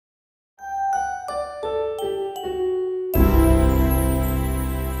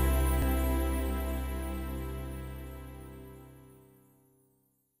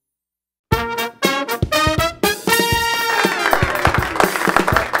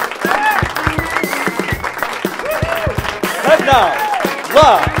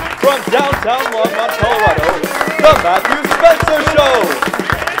Live from downtown Longmont, Colorado, the Matthew Spencer Show.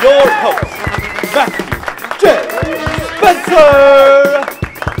 Your host, Matthew J. Spencer.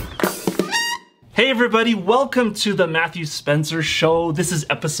 Hey everybody, welcome to the Matthew Spencer Show. This is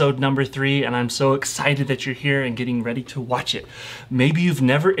episode number 3, and I'm so excited that you're here and getting ready to watch it. Maybe you've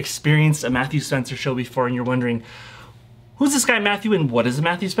never experienced a Matthew Spencer Show before and you're wondering, who's this guy Matthew and what is a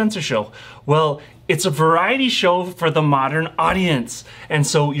Matthew Spencer Show? Well, it's a variety show for the modern audience. And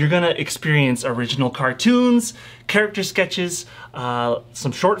so you're gonna experience original cartoons, character sketches,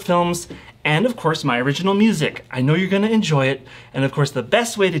 some short films, and of course my original music. I know you're gonna enjoy it. And of course the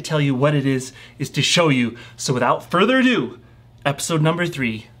best way to tell you what it is to show you. So without further ado, episode number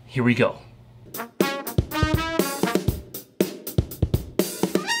 3, here we go.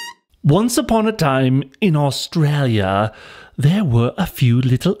 Once upon a time in Australia, there were a few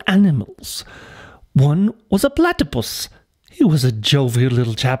little animals. One was a platypus. He was a jovial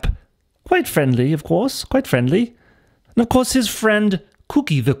little chap. Quite friendly, of course, quite friendly. And of course his friend,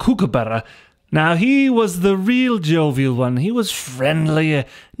 Kooky the Kookaburra. Now he was the real jovial one. He was friendly,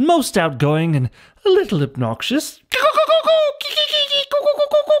 most outgoing, and a little obnoxious. Everybody,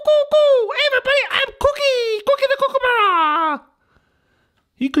 I'm Kooky the Kookaburra.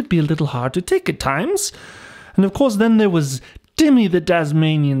 He could be a little hard to take at times. And of course then there was Timmy the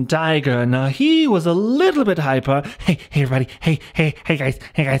Tasmanian tiger. Now he was a little bit hyper. Hey everybody, hey guys,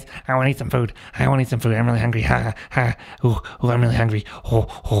 I want to eat some food. I'm really hungry. Ooh, I'm really hungry.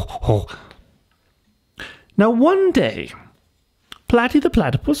 Oh. Now one day, Platty the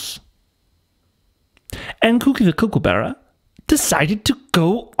platypus and Kooky the Kookaburra decided to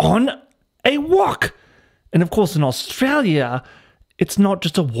go on a walk. And of course in Australia, it's not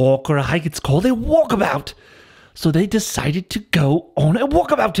just a walk or a hike, it's called a walkabout. So they decided to go on a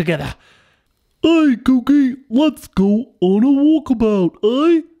walkabout together. Hey, Kooky, let's go on a walkabout,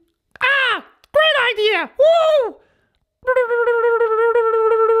 eh? Ah, great idea! Woo!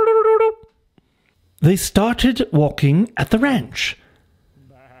 They started walking at the ranch.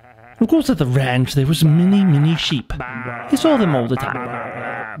 Of course, at the ranch, there was many sheep. They saw them all the time.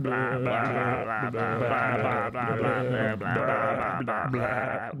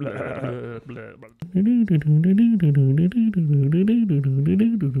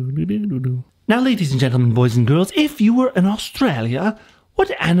 Now, ladies and gentlemen, boys and girls, if you were in Australia,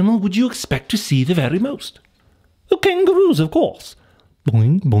 what animal would you expect to see the very most? The kangaroos, of course.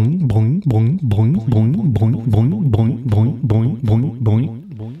 Boing, boing, boing, boing, boing, boing, boing, boing, boing, boing, boing, boing,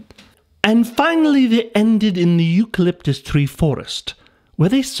 boing. And finally they ended in the eucalyptus tree forest, where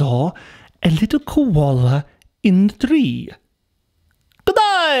they saw a little koala in the tree. Good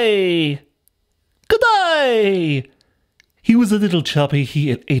day! Good day! He was a little chubby,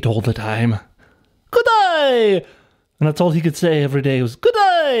 he ate all the time. Good day! And that's all he could say every day was, good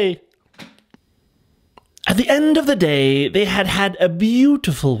day! At the end of the day, they had had a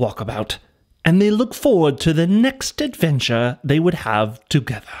beautiful walkabout, and they looked forward to the next adventure they would have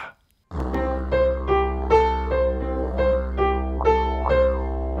together.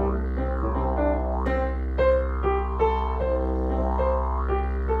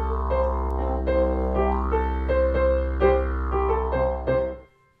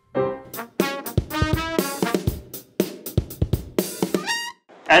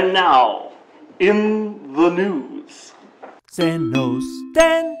 And now, in the news. Stan Nose.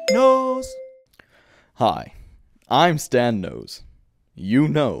 Hi, I'm Stan Nose. You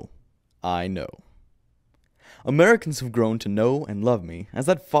know, I know. Americans have grown to know and love me as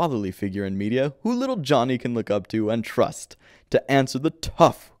that fatherly figure in media who little Johnny can look up to and trust to answer the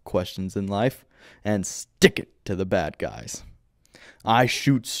tough questions in life and stick it to the bad guys. I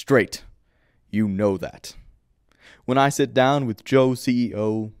shoot straight. You know that. When I sit down with Joe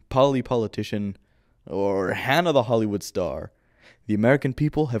CEO, Polly politician, or Hannah the Hollywood star, the American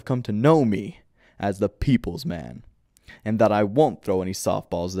people have come to know me as the people's man, and that I won't throw any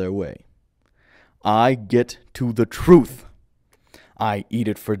softballs their way. I get to the truth. I eat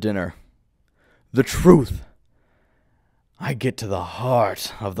it for dinner. The truth. I get to the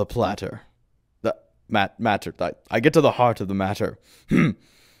heart of the platter. Matter. I get to the heart of the matter.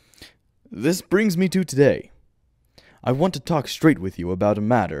 This brings me to today. I want to talk straight with you about a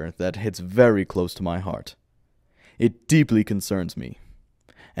matter that hits very close to my heart. It deeply concerns me.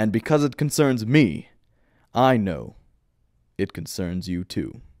 And because it concerns me, I know it concerns you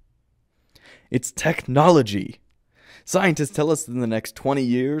too. It's technology. Scientists tell us that in the next 20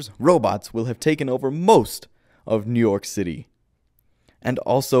 years, robots will have taken over most of New York City. And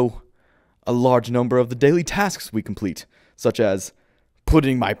also a large number of the daily tasks we complete, such as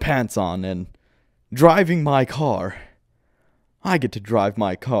putting my pants on and driving my car. I get to drive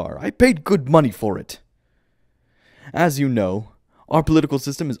my car. I paid good money for it. As you know, our political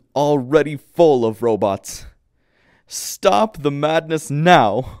system is already full of robots. Stop the madness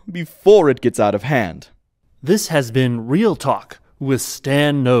now, before it gets out of hand. This has been Real Talk with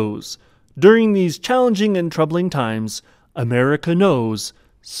Stan Knows. During these challenging and troubling times, America knows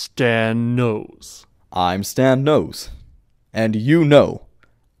Stan knows. I'm Stan Knows. And you know,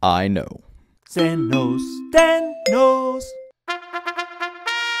 I know. Stan knows. Stan knows.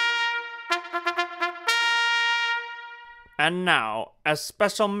 And now, a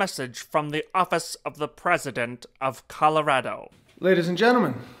special message from the Office of the President of Colorado. Ladies and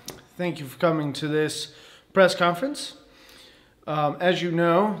gentlemen, thank you for coming to this press conference. As you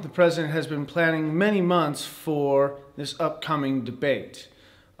know, the President has been planning many months for this upcoming debate.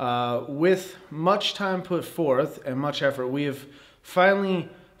 With much time put forth and much effort, we have finally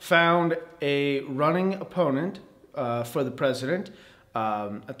found a running opponent for the President.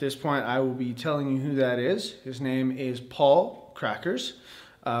 At this point, I will be telling you who that is. His name is Paul Crackers.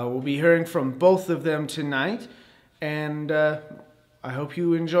 We'll be hearing from both of them tonight, and I hope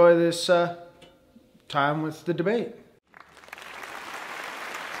you enjoy this time with the debate.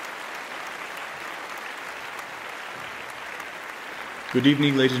 Good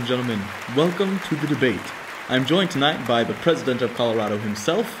evening, ladies and gentlemen. Welcome to the debate. I'm joined tonight by the President of Colorado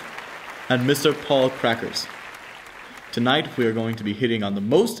himself and Mr. Paul Crackers. Tonight we are going to be hitting on the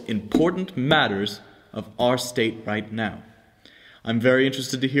most important matters of our state right now. I'm very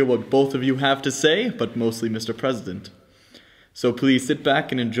interested to hear what both of you have to say, but mostly Mr. President. So please sit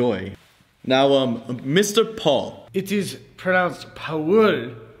back and enjoy. Now, Mr. Paul. It is pronounced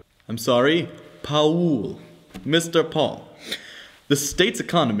Paul. I'm sorry, Paul. Mr. Paul. The state's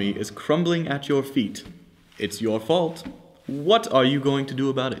economy is crumbling at your feet. It's your fault. What are you going to do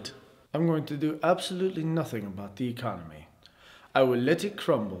about it? I'm going to do absolutely nothing about the economy. I will let it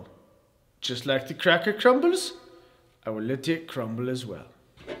crumble. Just like the cracker crumbles, I will let it crumble as well.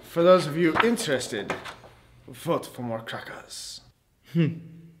 For those of you interested, vote for more crackers.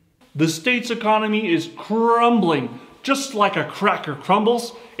 The state's economy is crumbling. Just like a cracker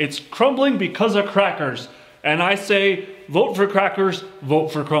crumbles, it's crumbling because of crackers. And I say, vote for crackers, vote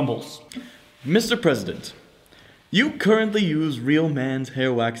for crumbles. Mr. President, you currently use real man's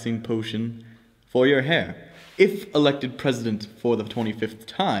hair waxing potion for your hair. If elected president for the 25th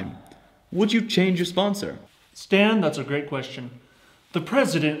time, would you change your sponsor? Stan, that's a great question. The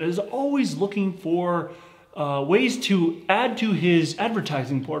president is always looking for ways to add to his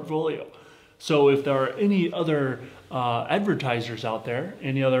advertising portfolio. So if there are any other advertisers out there,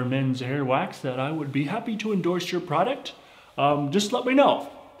 any other men's hair wax that I would be happy to endorse your product, just let me know.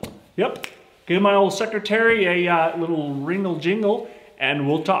 Yep, give my old secretary a little ringle jingle and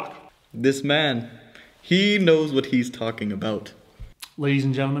we'll talk. This man, he knows what he's talking about. Ladies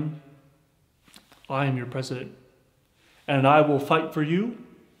and gentlemen, I am your president and I will fight for you.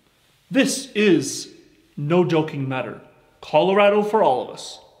 This is no joking matter. Colorado for all of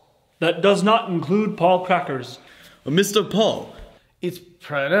us. That does not include Paul Crackers. Mr. Paul. It's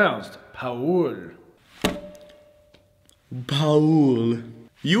pronounced Paul. Paul.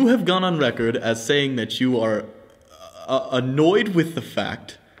 You have gone on record as saying that you are annoyed with the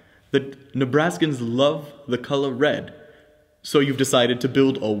fact that Nebraskans love the color red. So you've decided to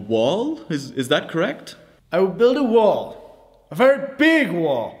build a wall? Is that correct? I will build a wall. A very big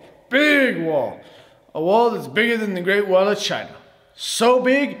wall. Big wall. A wall that's bigger than the Great Wall of China. So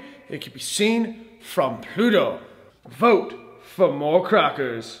big, it can be seen from Pluto. Vote for more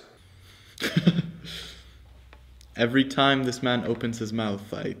crackers. Every time this man opens his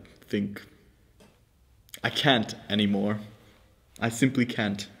mouth, I think, I can't anymore. I simply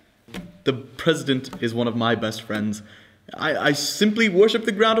can't. The president is one of my best friends. I simply worship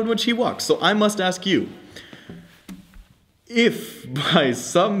the ground on which he walks, so I must ask you, if by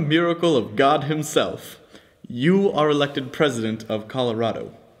some miracle of God himself, you are elected president of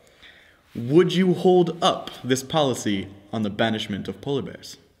Colorado, would you hold up this policy on the banishment of polar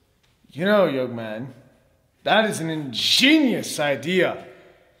bears? You know, young man, that is an ingenious idea.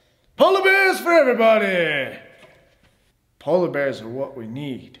 Polar bears for everybody! Polar bears are what we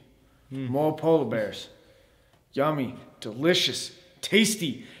need. More polar bears. Yummy, delicious,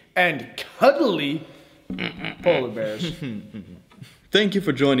 tasty, and cuddly polar bears. Thank you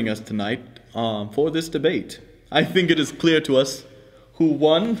for joining us tonight for this debate. I think it is clear to us who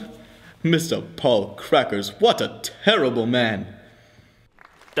won. Mr. Paul Crackers, what a terrible man.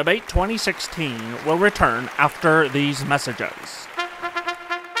 Debate 2016 will return after these messages.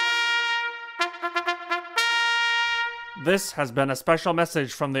 This has been a special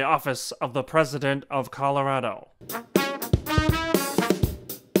message from the Office of the President of Colorado.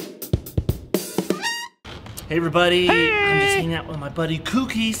 Hey everybody, I'm just hanging out with my buddy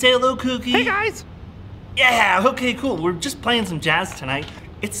Kooky. Say hello, Kooky. Hey guys. Yeah, okay, cool. We're just playing some jazz tonight.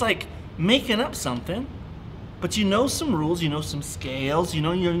 It's like making up something, but you know some rules, you know some scales, you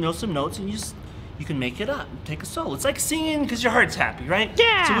know some notes, and you can make it up and take a solo. It's like singing because your heart's happy, right?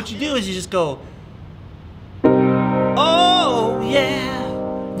 Yeah. So what you do is you just go, oh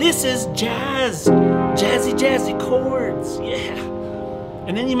yeah, this is jazz, jazzy, jazzy chords, yeah.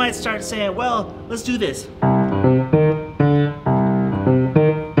 And then you might start saying, well, let's do this.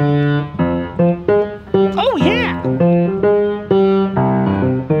 Oh yeah.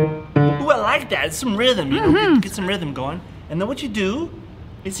 Ooh, I like that. It's some rhythm, you know, get some rhythm going. And then what you do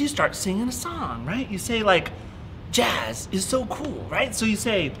is you start singing a song, right? You say like, jazz is so cool, right? So you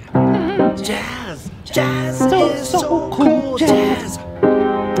say, jazz is so cool, jazz.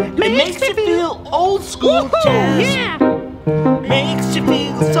 It makes you feel old school jazz. Yeah. Makes you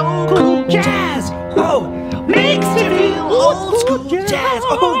feel so cool jazz. Oh, makes you feel old school jazz.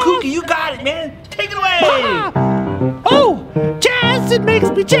 Oh, Kooky, you got it, man. Take it away. Oh, jazz, it makes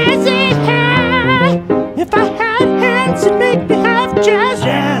me jazzy. If I had hands, it'd make me have jazz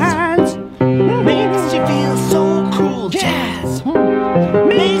hands. Makes you feel so cool jazz.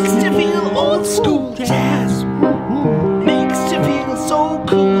 Makes you feel old school jazz. Makes you feel so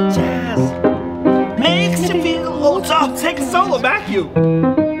cool jazz. Makes you feel old. Oh, take a solo back, you.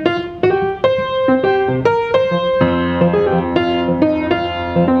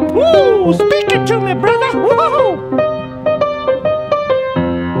 Woo, speak it to me, brother. Woo.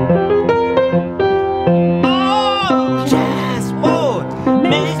 Oh, jazz. Whoa.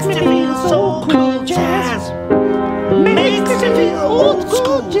 Makes you feel so cool jazz. Makes you feel old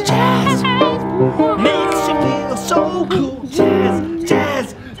school jazz. Makes you feel so cool jazz.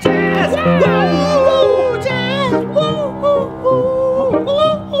 Jazz. Jazz. Woo. Jazz. Woo.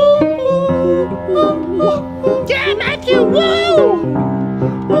 Yeah, Matthew, woo.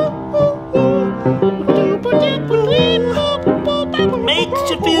 Makes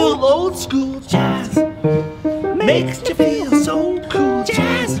you feel old school jazz. Makes you feel so cool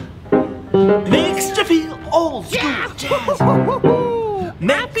jazz. Makes you feel old school jazz.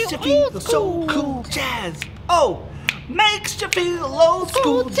 Makes you feel so cool jazz. Oh, makes you feel old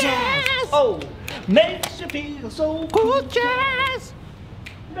school jazz. Oh, makes you feel so cool Jazz.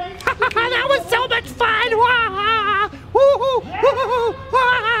 That was so much fun. Wah. Woo-hoo. Woo-hoo.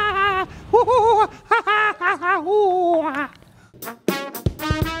 Wah. Woo-hoo. Wah.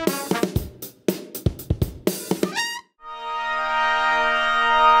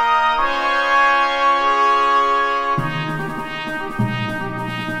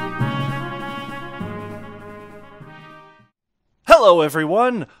 Hello,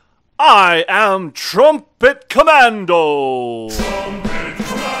 everyone. I am Trumpet Commando.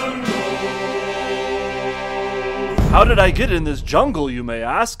 How did I get in this jungle, you may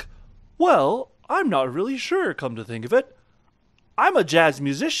ask? Well, I'm not really sure, come to think of it. I'm a jazz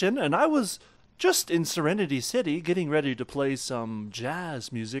musician, and I was just in Serenity City getting ready to play some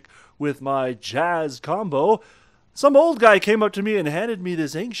jazz music with my jazz combo. Some old guy came up to me and handed me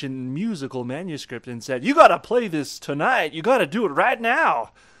this ancient musical manuscript and said, "You gotta play this tonight. You gotta do it right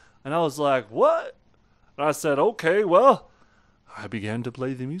now." And I was like, "What?" And I said, "Okay, well." I began to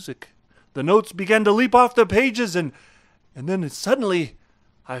play the music. The notes began to leap off the pages, and then suddenly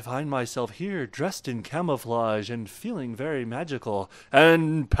I find myself here dressed in camouflage and feeling very magical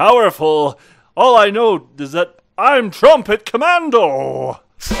and powerful. All I know is that I'm Trumpet Commando.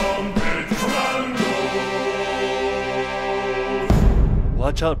 Trumpet Commando.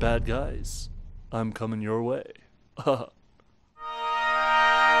 Watch out, bad guys. I'm coming your way.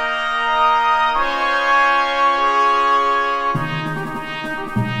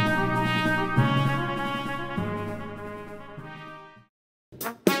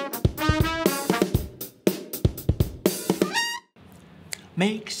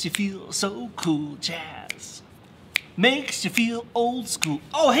 Makes you feel so cool, jazz. Makes you feel old school.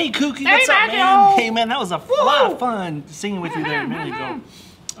 Oh, hey, Kooky, what's up, man? Hey, man, that was a lot of fun singing with you there a minute ago.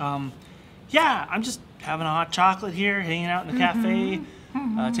 Yeah, I'm just having a hot chocolate here, hanging out in the cafe,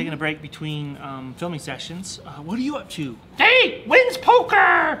 taking a break between filming sessions. What are you up to? Hey, when's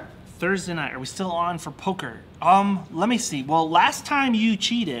poker? Thursday night. Are we still on for poker? Let me see. Well, last time you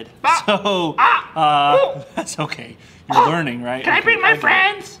cheated, so that's okay. You're learning, right? Can I bring my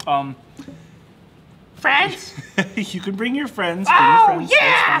friends? Friends? You can bring your friends. Oh, bring your friends,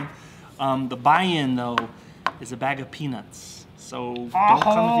 yeah! that's fine. The buy-in, though, is a bag of peanuts. So don't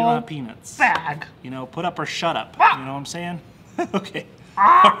come if you don't have peanuts. Bag. You know, put up or shut up. You know what I'm saying? Okay.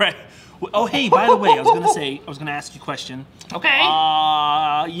 All right. Oh, hey, by the way, I was gonna ask you a question. Okay.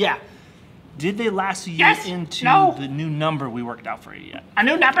 Yeah. did they lasso you Yes. into No. the new number we worked out for you yet? A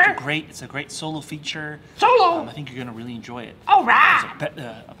new number? It's a great solo feature. Solo. I think you're gonna really enjoy it. All right.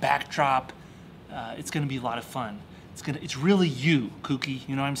 A backdrop. It's gonna be a lot of fun. It's really you, Kooky.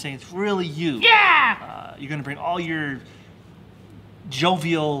 You know what I'm saying? It's really you. Yeah. You're gonna bring all your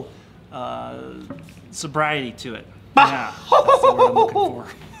jovial sobriety to it. Yeah, that's the word I'm looking for.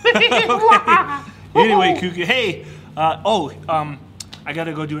 Anyway, Kooky. Hey. I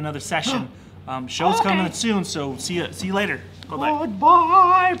gotta go do another session. Show's coming soon, so see you later. Bye-bye.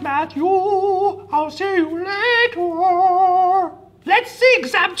 Goodbye, Matthew. I'll see you later. Let's sing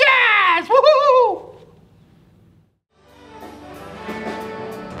some jazz. Woohoo!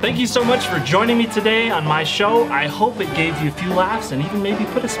 Thank you so much for joining me today on my show. I hope it gave you a few laughs and even maybe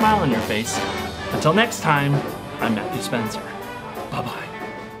put a smile on your face. Until next time, I'm Matthew Spencer. Bye-bye.